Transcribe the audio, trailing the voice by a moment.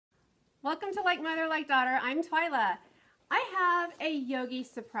Welcome to Like.Mother.Like.Daughter. I'm Twila. I have a Yogi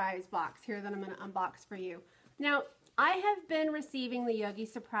Surprise Box here that I'm going to unbox for you. Now, I have been receiving the Yogi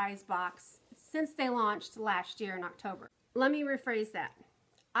Surprise Box since they launched last year in October. Let me rephrase that.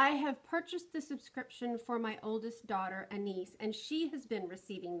 I have purchased the subscription for my oldest daughter, a niece, and she has been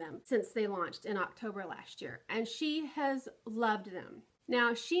receiving them since they launched in October last year, and she has loved them.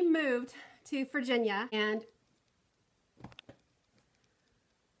 Now, she moved to Virginia, and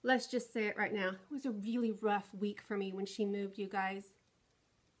let's just say it right now, it was a really rough week for me when she moved, you guys.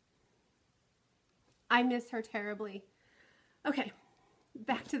 I miss her terribly. Okay,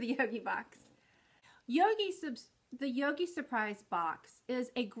 back to the Yogi box. The Yogi Surprise Box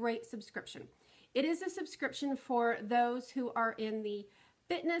is a great subscription. It is a subscription for those who are in the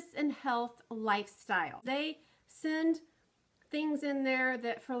fitness and health lifestyle. They send things in there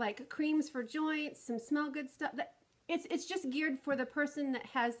that for like creams for joints, some smell good stuff. It's just geared for the person that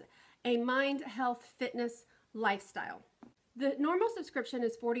has a mind, health, fitness lifestyle. The normal subscription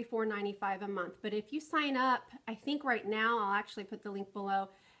is $44.95 a month, but if you sign up, I think right now, I'll actually put the link below,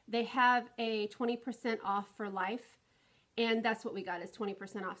 they have a 20% off for life, and that's what we got, is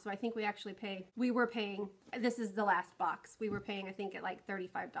 20% off. So I think we were paying, this is the last box, we were paying I think at like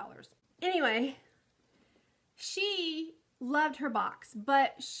 $35. Anyway, she loved her box,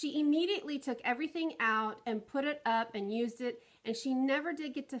 but she immediately took everything out and put it up and used it, and she never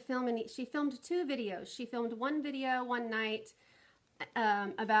did get to film any. She filmed 2 videos. She filmed one video one night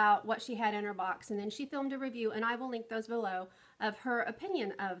about what she had in her box, and then she filmed a review, and I will link those below, of her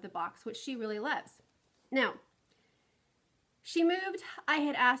opinion of the box, which she really loves. Now, she moved. I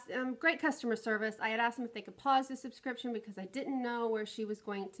had asked them, great customer service, I had asked them if they could pause the subscription because I didn't know where she was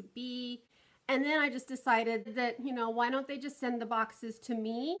going to be. And then I just decided that, you know, why don't they just send the boxes to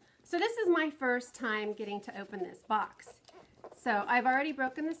me? So this is my first time getting to open this box. So I've already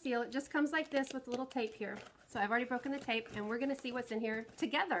broken the seal. It just comes like this with a little tape here. So I've already broken the tape, and we're going to see what's in here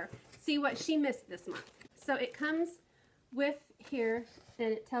together. See what she missed this month. So it comes with here,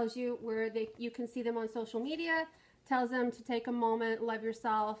 and it tells you where you can see them on social media. Tells them to take a moment, love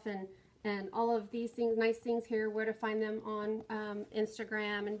yourself, and all of these things, nice things here, where to find them on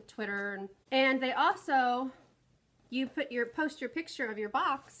Instagram and Twitter. And they also, you post your picture of your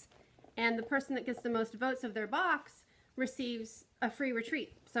box, and the person that gets the most votes of their box receives a free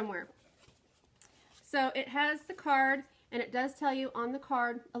retreat somewhere. So it has the card, and it does tell you on the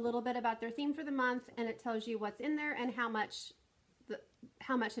card a little bit about their theme for the month, and it tells you what's in there and how much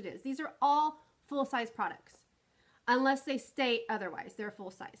it is. These are all full-size products, unless they state otherwise. They're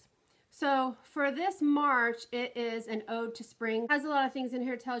full-size. So for this March, it is an ode to spring. It has a lot of things in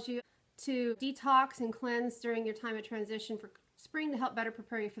here. It tells you to detox and cleanse during your time of transition for spring to help better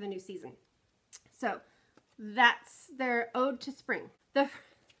prepare you for the new season. So that's their ode to spring. This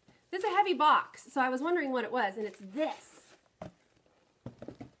is a heavy box, so I was wondering what it was, and it's this.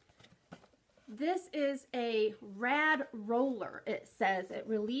 This is a Rad Roller. It says it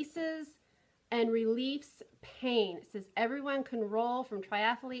releases and relieves pain. It says everyone can roll, from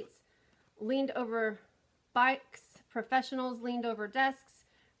triathletes leaned over bikes, professionals leaned over desks.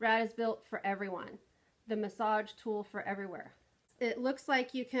 Rad is built for everyone. The massage tool for everywhere. It looks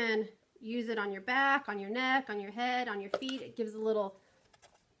like you can use it on your back, on your neck, on your head, on your feet. It gives a little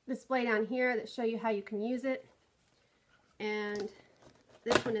display down here that show you how you can use it. And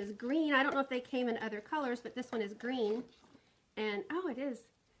this one is green. I don't know if they came in other colors, but this one is green. And oh, it is.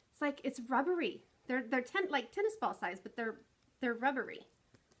 It's like, it's rubbery. They're like tennis ball size, but they're rubbery.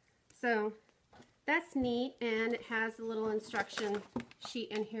 So that's neat, and it has a little instruction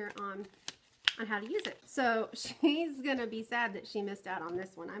sheet in here on how to use it. So she's gonna be sad that she missed out on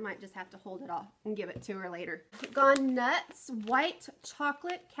this one. I might just have to hold it off and give it to her later. Gone Nuts, white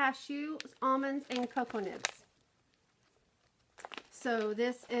chocolate, cashew, almonds, and cocoa nibs. So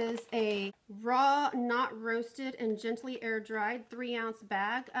this is a raw, not roasted, and gently air-dried 3-ounce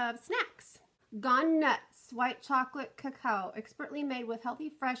bag of snacks. Gone Nuts, white chocolate cacao, expertly made with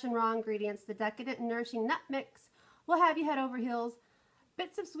healthy, fresh, and raw ingredients. The decadent and nourishing nut mix will have you head over heels.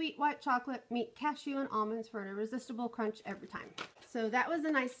 Bits of sweet white chocolate meet cashew and almonds for an irresistible crunch every time. So that was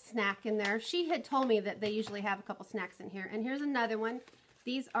a nice snack in there. She had told me that they usually have a couple snacks in here. And here's another one.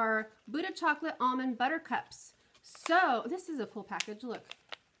 These are Buddha chocolate almond butter cups. So this is a cool package, look.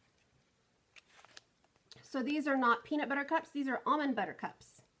 So these are not peanut butter cups, these are almond butter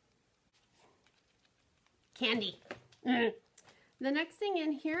cups. Candy. The next thing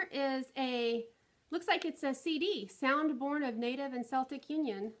in here is looks like it's a CD, Sound Born of Native and Celtic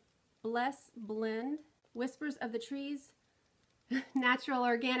Union, Bless Blend, Whispers of the Trees, Natural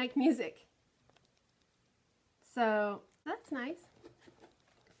Organic Music. So that's nice.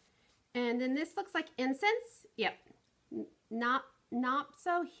 And then this looks like incense. Yep.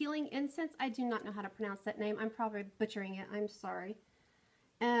 Namtso Healing Incense. I do not know how to pronounce that name. I'm probably butchering it. I'm sorry.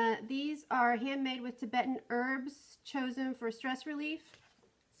 These are handmade with Tibetan herbs chosen for stress relief.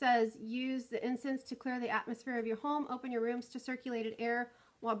 Says use the incense to clear the atmosphere of your home. Open your rooms to circulated air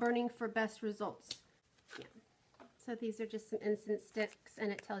while burning for best results. Yeah. So these are just some incense sticks,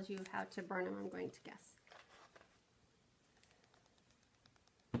 and it tells you how to burn them, I'm going to guess.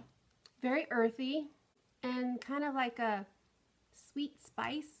 Very earthy and kind of like a sweet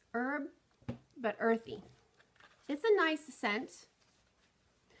spice herb, but earthy. It's a nice scent.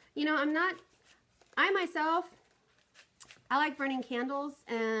 You know, I myself, I like burning candles,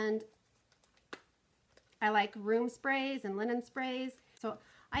 and I like room sprays and linen sprays. So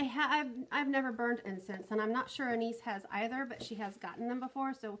I've never burned incense, and I'm not sure Anise has either, but she has gotten them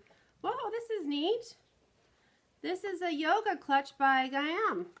before. So, whoa, this is neat. This is a yoga clutch by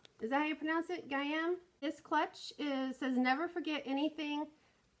Gaiam. Is that how you pronounce it? Gaiam? This clutch says never forget anything,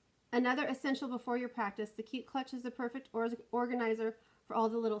 another essential before your practice. The cute clutch is the perfect organizer for all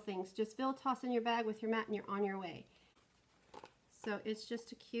the little things. Just fill, toss in your bag with your mat, and you're on your way. So it's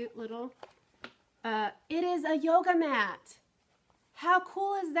just a cute little, it is a yoga mat. How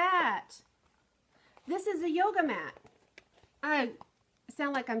cool is that? This is a yoga mat. I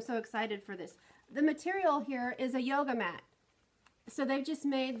sound like I'm so excited for this. The material here is a yoga mat. So they've just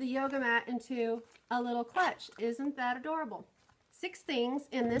made the yoga mat into a little clutch. Isn't that adorable? 6 things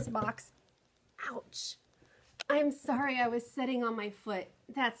in this box. Ouch. I'm sorry I was sitting on my foot.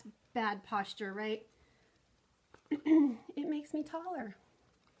 That's bad posture, right? It makes me taller.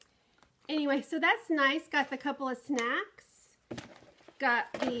 Anyway, so that's nice. Got the couple of snacks.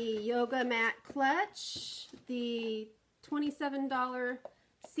 Got the yoga mat clutch. The $27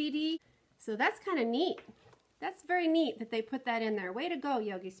 CD. So that's kind of neat. That's very neat that they put that in there. Way to go,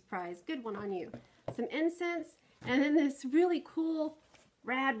 Yogi Surprise. Good one on you. Some incense. And then this really cool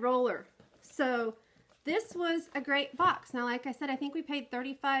Rad Roller. So this was a great box. Now, like I said, I think we paid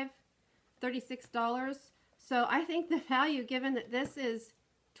 $36. So I think the value, given that this is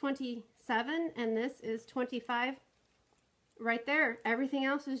 $27 and this is $25, right there, everything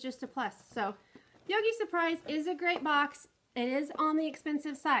else is just a plus. So Yogi Surprise is a great box. It is on the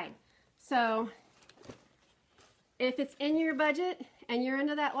expensive side. So if it's in your budget and you're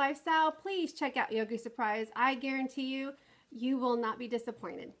into that lifestyle, please check out Yogi Surprise. I guarantee you, you will not be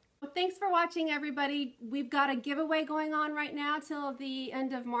disappointed. Well, thanks for watching, everybody. We've got a giveaway going on right now till the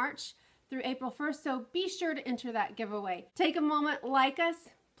end of March through April 1st, so be sure to enter that giveaway. Take a moment, like us.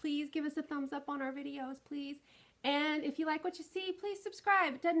 Please give us a thumbs up on our videos, please. And if you like what you see, please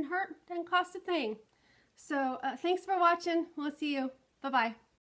subscribe. It doesn't hurt, doesn't cost a thing. So thanks for watching. We'll see you. Bye-bye.